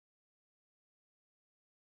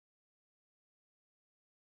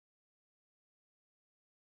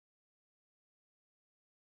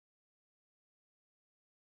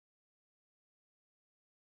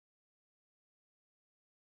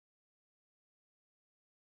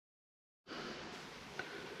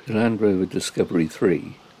The Land Rover Discovery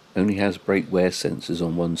 3 only has brake wear sensors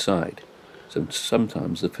on one side, so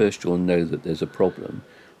sometimes the first you'll know that there's a problem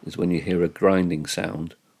is when you hear a grinding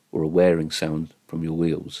sound or a wearing sound from your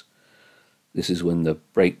wheels. This is when the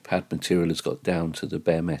brake pad material has got down to the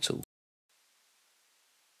bare metal.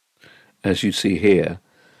 As you see here,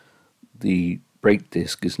 the brake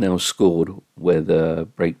disc is now scored where the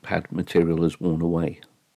brake pad material has worn away.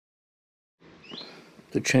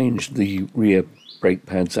 To change the rear brake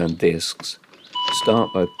pads and discs,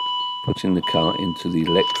 start by putting the car into the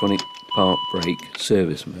electronic park brake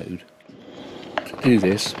service mode. To do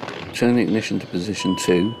this, turn the ignition to position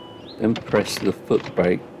 2, then press the foot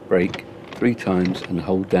brake 3 times and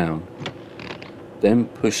hold down. Then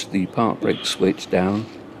push the park brake switch down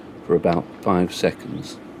for about 5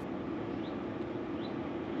 seconds.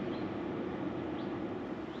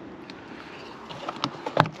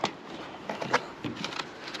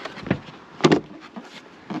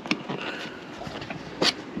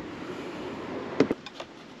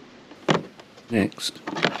 Next,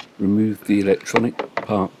 remove the electronic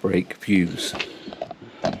park brake fuse.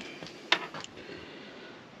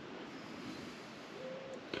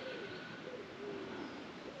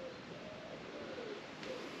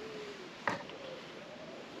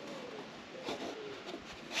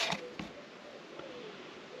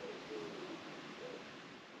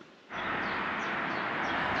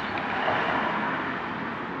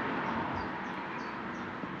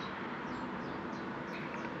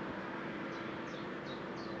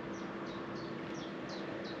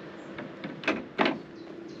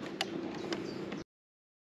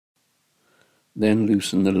 Then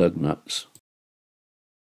loosen the lug nuts.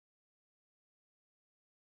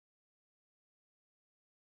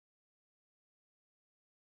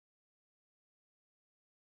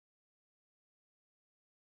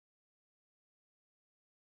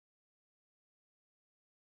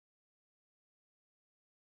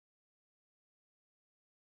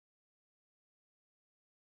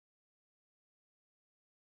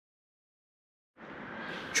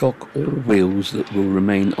 Chock all wheels that will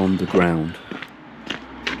remain on the ground.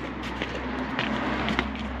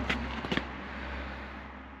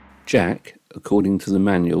 Jack, according to the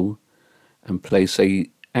manual, and place a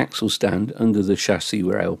axle stand under the chassis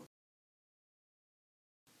rail.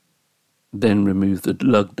 Then remove the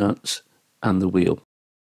lug nuts and the wheel.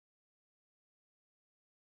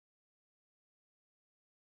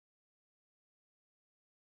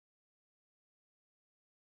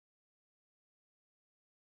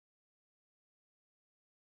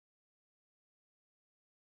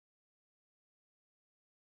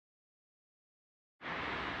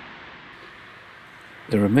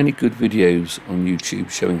 There are many good videos on YouTube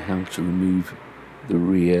showing how to remove the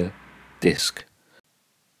rear disc.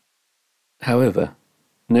 However,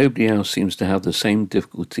 nobody else seems to have the same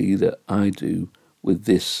difficulty that I do with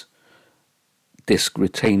this disc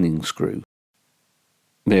retaining screw.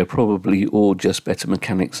 They are probably all just better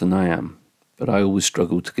mechanics than I am, but I always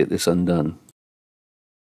struggle to get this undone.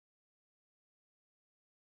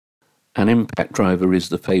 An impact driver is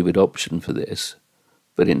the favoured option for this,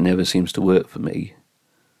 but it never seems to work for me.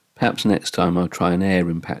 Perhaps next time I'll try an air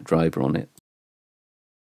impact driver on it.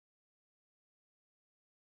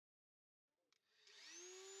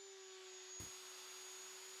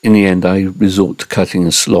 In the end, I resort to cutting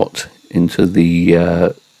a slot into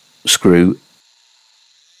the screw.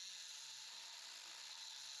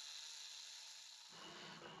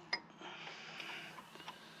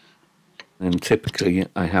 And typically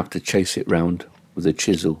I have to chase it round with a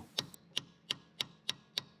chisel.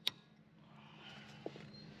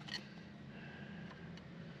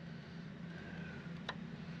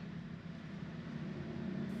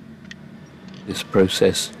 This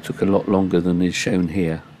process took a lot longer than is shown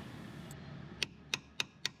here.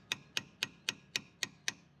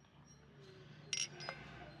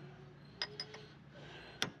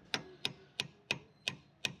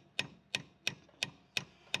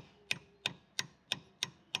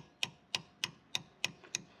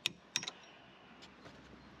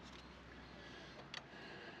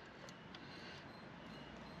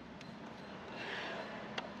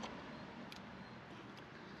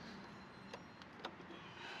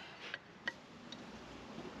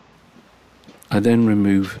 I then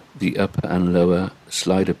remove the upper and lower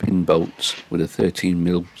slider pin bolts with a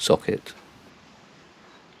 13mm socket.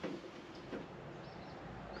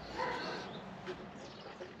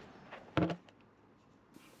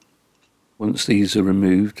 Once these are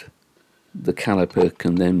removed, the caliper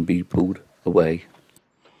can then be pulled away.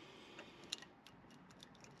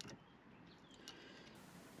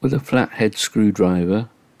 With a flathead screwdriver,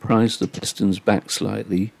 prise the pistons back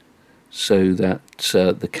slightly, so that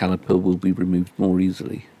the caliper will be removed more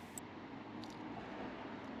easily.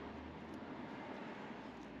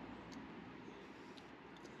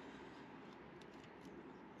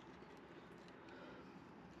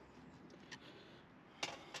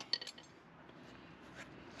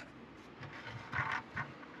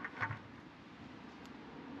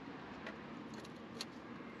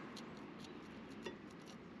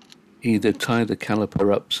 Either tie the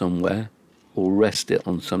caliper up somewhere or rest it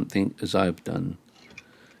on something, as I've done.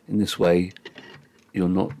 In this way you'll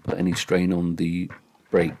not put any strain on the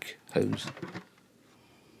brake hose.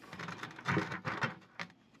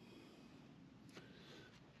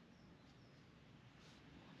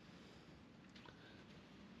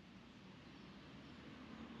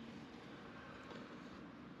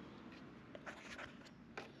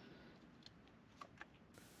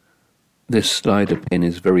 This slider pin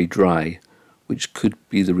is very dry, which could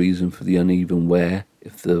be the reason for the uneven wear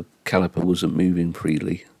if the caliper wasn't moving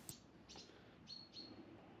freely.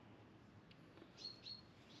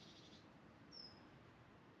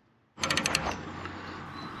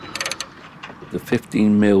 The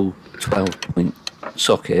 15mm 12-point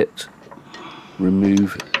socket,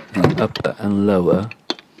 remove the upper and lower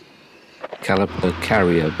caliper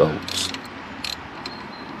carrier bolts.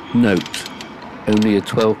 Note, only a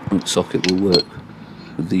 12-point socket will work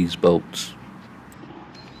with these bolts.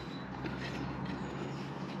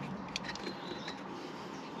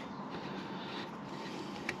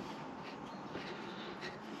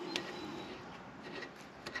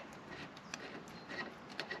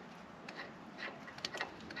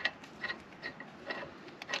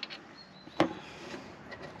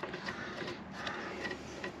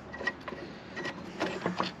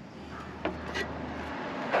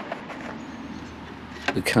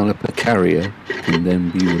 The caliper carrier can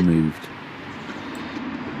then be removed.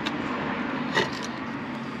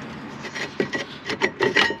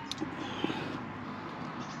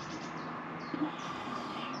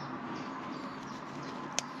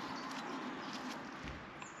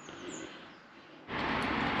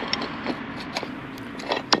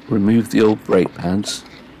 Remove the old brake pads.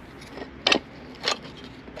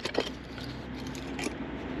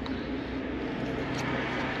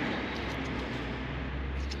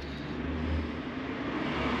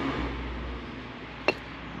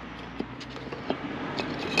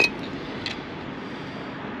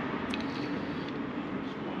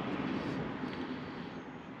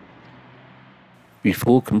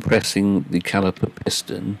 Before compressing the caliper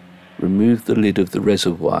piston, remove the lid of the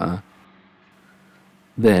reservoir,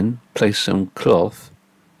 then place some cloth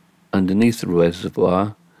underneath the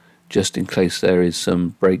reservoir just in case there is some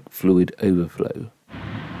brake fluid overflow.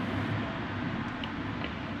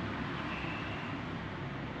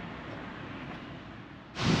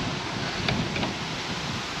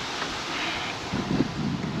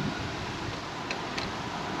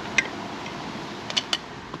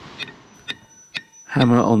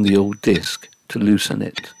 Hammer on the old disc to loosen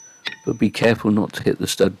it, but be careful not to hit the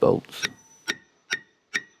stud bolts.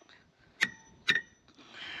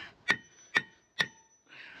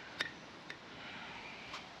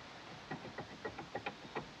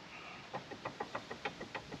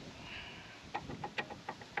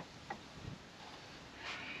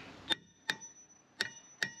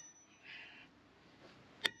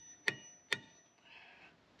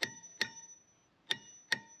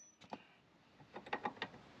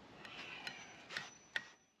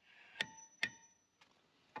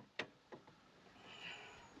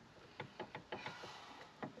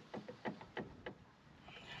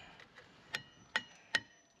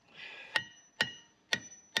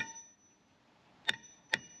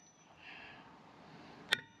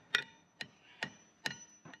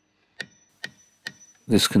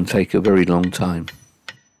 This can take a very long time.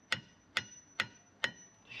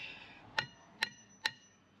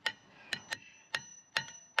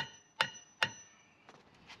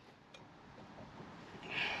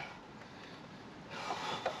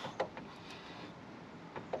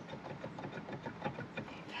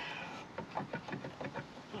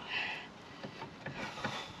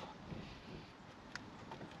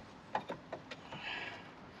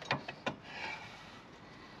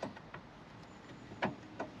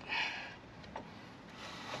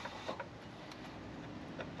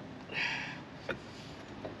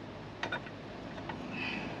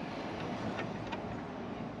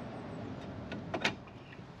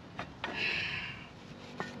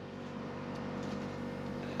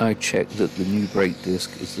 I check that the new brake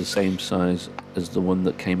disc is the same size as the one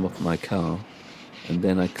that came off my car, and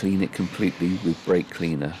then I clean it completely with brake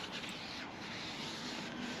cleaner.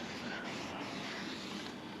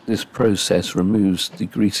 This process removes the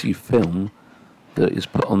greasy film that is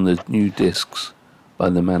put on the new discs by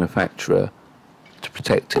the manufacturer to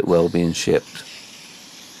protect it while being shipped.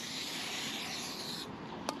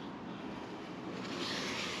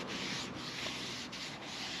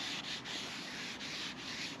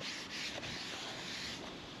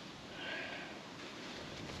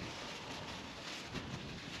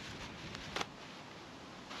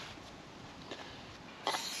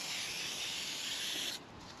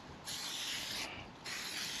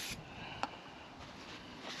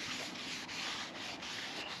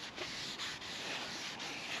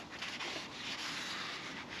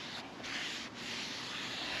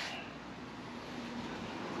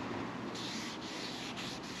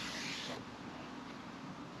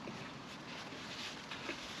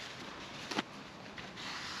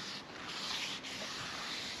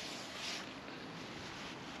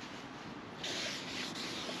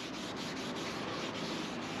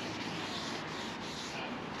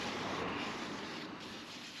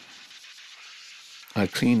 I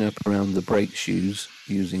clean up around the brake shoes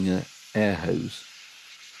using an air hose.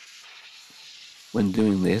 When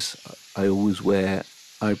doing this, I always wear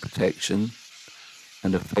eye protection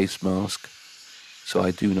and a face mask so I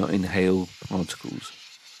do not inhale particles.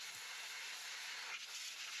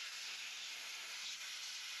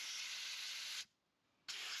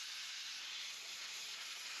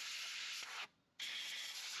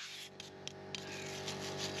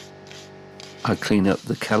 I clean up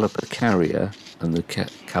the caliper carrier and the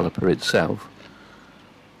caliper itself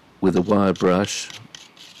with a wire brush,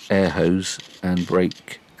 air hose and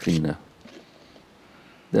brake cleaner.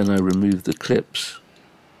 Then I remove the clips.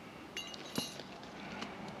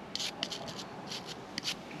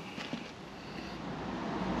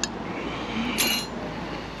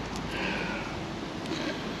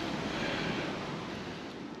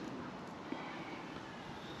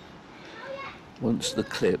 Once the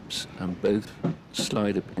clips and both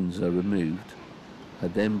slider pins are removed, I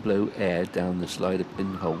then blow air down the slider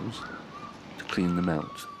pin holes to clean them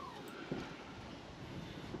out.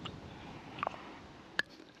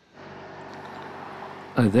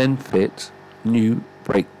 I then fit new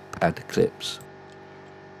brake pad clips.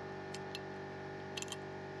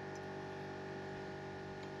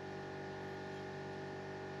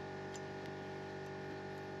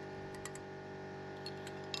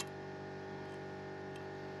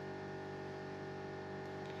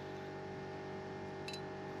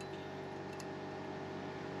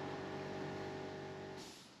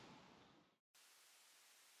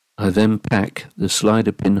 I then pack the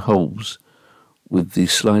slider pin holes with the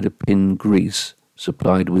slider pin grease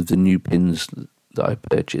supplied with the new pins that I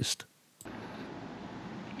purchased.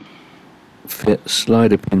 Fit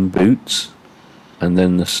slider pin boots and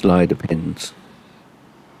then the slider pins.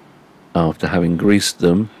 After having greased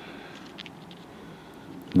them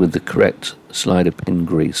with the correct slider pin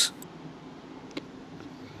grease.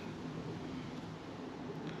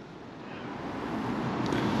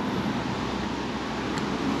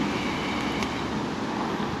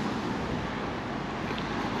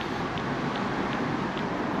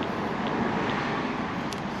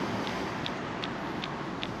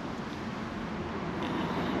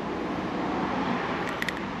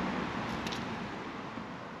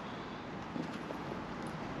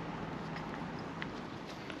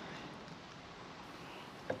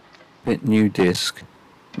 Fit new disc,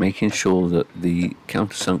 making sure that the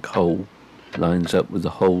countersunk hole lines up with the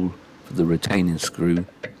hole for the retaining screw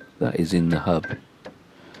that is in the hub.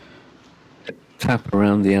 Tap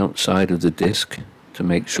around the outside of the disc to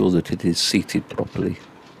make sure that it is seated properly.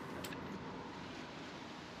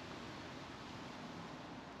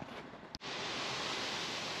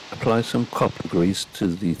 Apply some copper grease to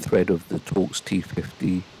the thread of the Torx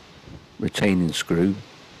T50 retaining screw.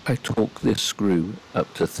 I torque this screw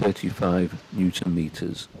up to 35 Newton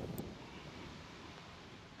meters.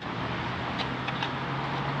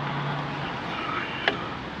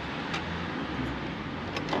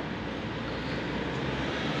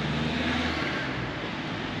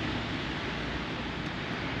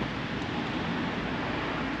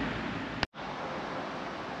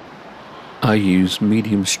 I use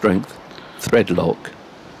medium strength thread lock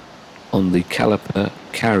on the caliper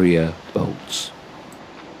carrier bolts.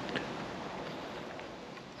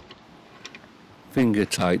 Finger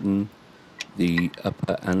tighten the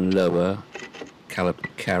upper and lower caliper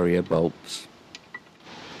carrier bolts.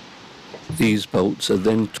 These bolts are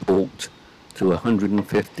then torqued to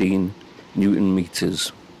 115 Newton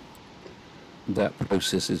meters. That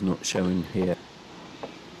process is not shown here.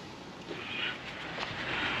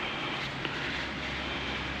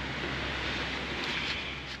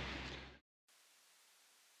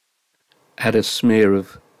 Add a smear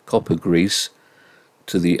of copper grease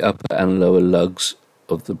to the upper and lower lugs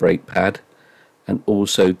of the brake pad and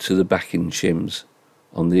also to the backing shims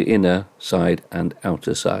on the inner side and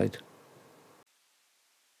outer side.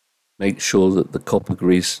 Make sure that the copper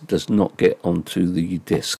grease does not get onto the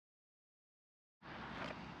disc.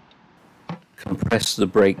 Compress the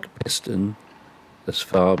brake piston as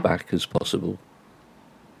far back as possible.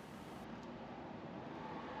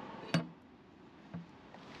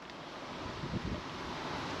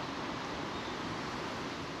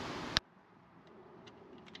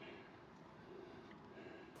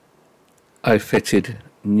 I fitted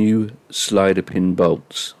new slider pin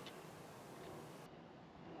bolts.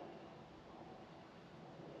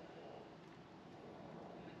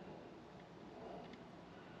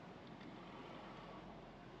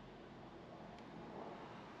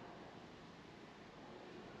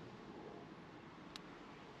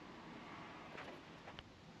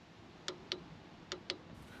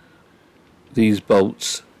 These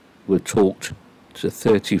bolts were torqued to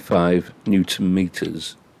 35 Newton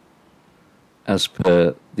meters as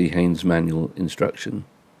per the Haynes manual instruction.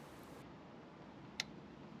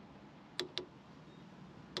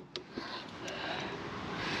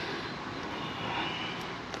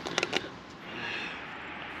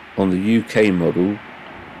 On the UK model,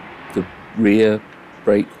 the rear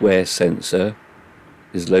brake wear sensor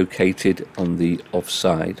is located on the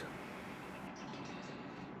offside.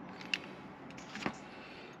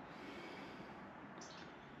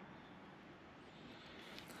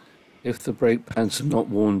 If the brake pads are not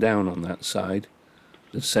worn down on that side,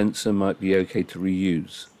 the sensor might be okay to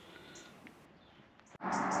reuse.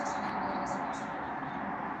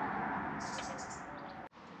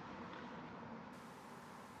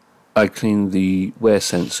 I cleaned the wear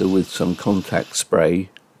sensor with some contact spray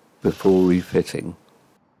before refitting.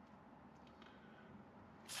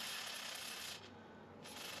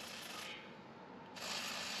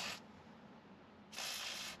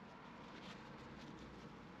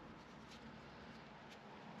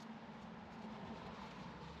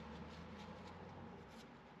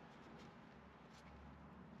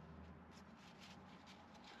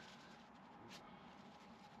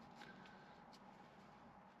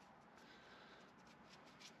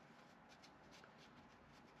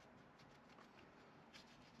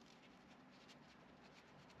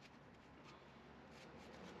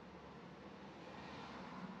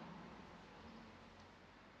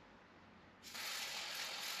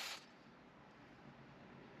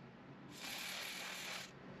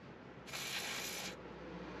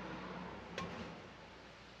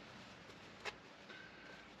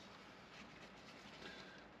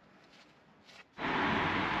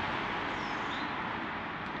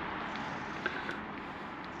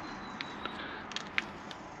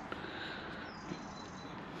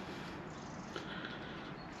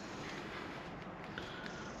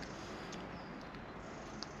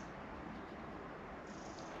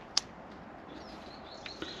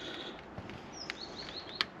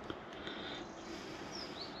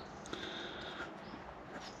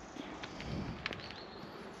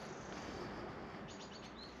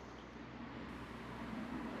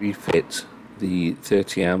 Refit the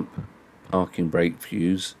 30 amp parking brake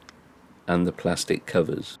fuse and the plastic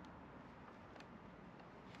covers.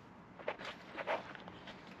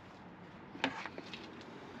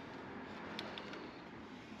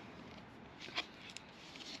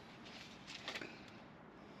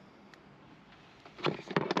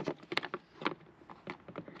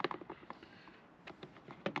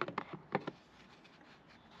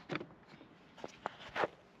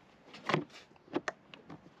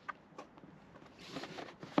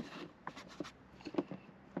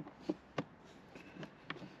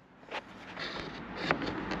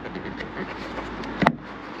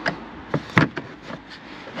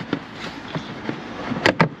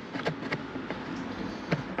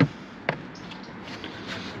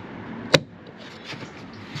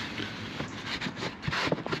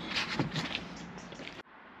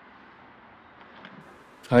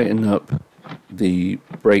 Tighten up the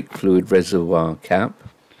brake fluid reservoir cap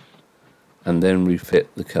and then refit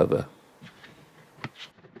the cover.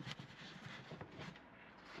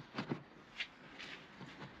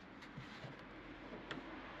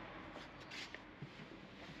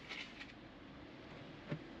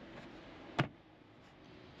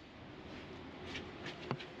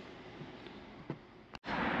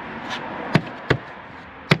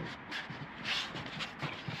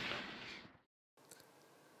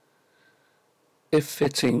 If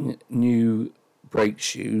fitting new brake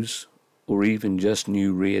shoes or even just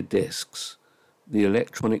new rear discs, the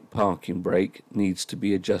electronic parking brake needs to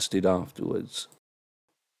be adjusted afterwards.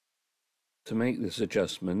 To make this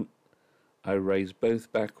adjustment, I raise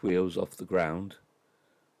both back wheels off the ground,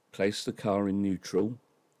 place the car in neutral,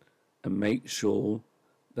 and make sure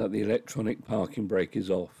that the electronic parking brake is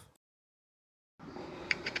off.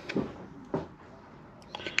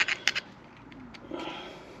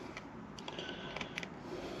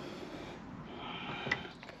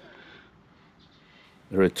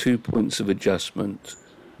 There are 2 points of adjustment.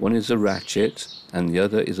 One is a ratchet and the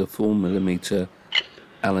other is a 4mm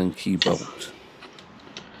Allen key bolt.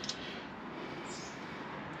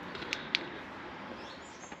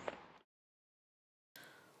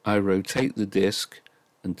 I rotate the disc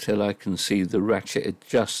until I can see the ratchet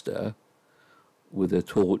adjuster with a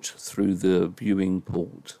torch through the viewing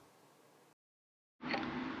port.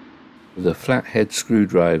 With a flathead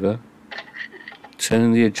screwdriver,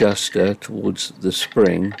 turn the adjuster towards the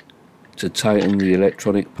spring to tighten the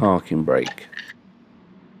electronic parking brake.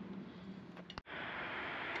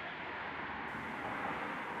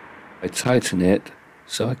 I tighten it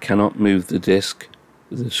so I cannot move the disc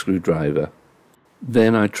with the screwdriver.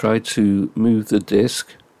 Then I try to move the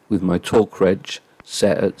disc with my torque wrench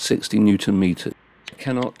set at 60 Newton meters. I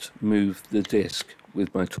cannot move the disc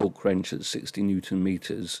with my torque wrench at 60 Newton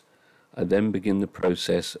meters. I then begin the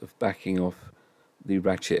process of backing off the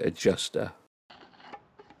ratchet adjuster.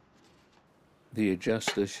 The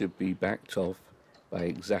adjuster should be backed off by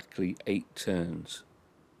exactly 8 turns,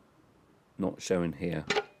 not shown here.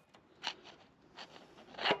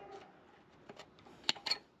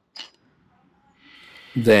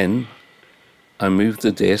 Then I move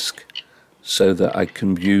the disc so that I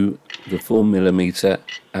can view the 4mm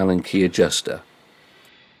Allen key adjuster.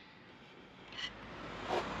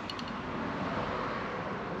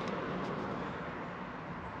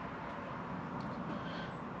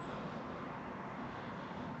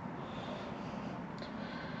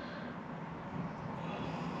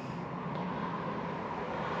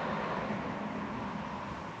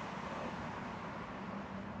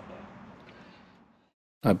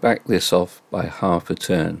 I back this off by half a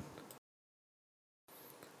turn.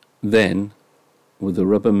 Then, with a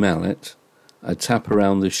rubber mallet, I tap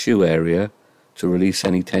around the shoe area to release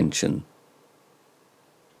any tension.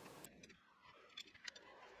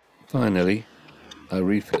 Finally, I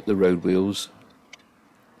refit the road wheels,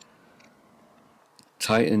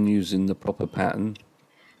 tighten using the proper pattern,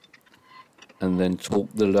 and then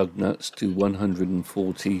torque the lug nuts to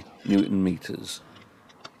 140 Newton meters.